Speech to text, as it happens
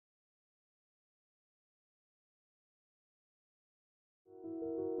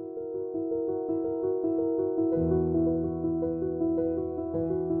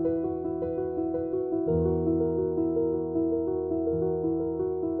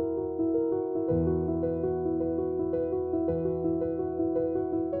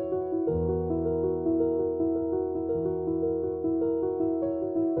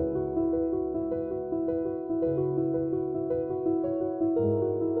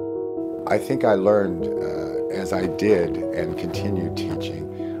I think I learned as I did and continued teaching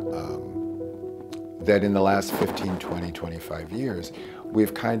that in the last 15, 20, 25 years,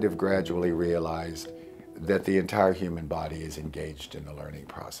 we've kind of gradually realized that the entire human body is engaged in the learning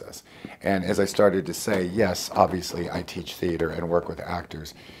process. And as I started to say, yes, obviously I teach theater and work with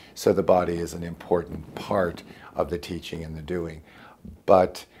actors, so the body is an important part of the teaching and the doing.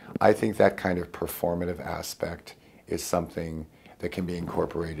 But I think that kind of performative aspect is something that can be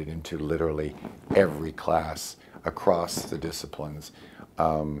incorporated into literally every class across the disciplines.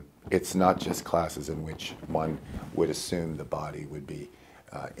 It's not just classes in which one would assume the body would be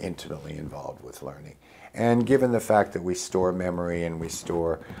intimately involved with learning. And given the fact that we store memory and we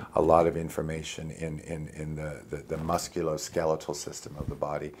store a lot of information in the musculoskeletal system of the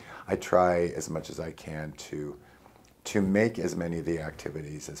body, I try as much as I can to make as many of the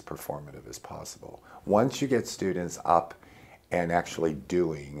activities as performative as possible. Once you get students up and actually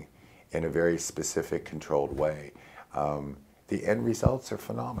doing in a very specific, controlled way, the end results are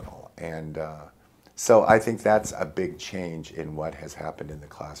phenomenal. And so I think that's a big change in what has happened in the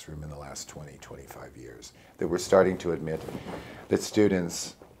classroom in the last 20, 25 years, that we're starting to admit that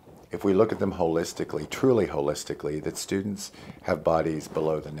students, if we look at them holistically, truly holistically, that students have bodies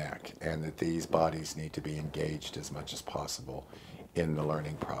below the neck and that these bodies need to be engaged as much as possible in the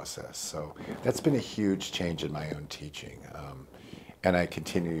learning process. So that's been a huge change in my own teaching. And I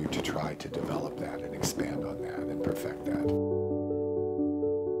continue to try to develop that and expand on that and perfect that.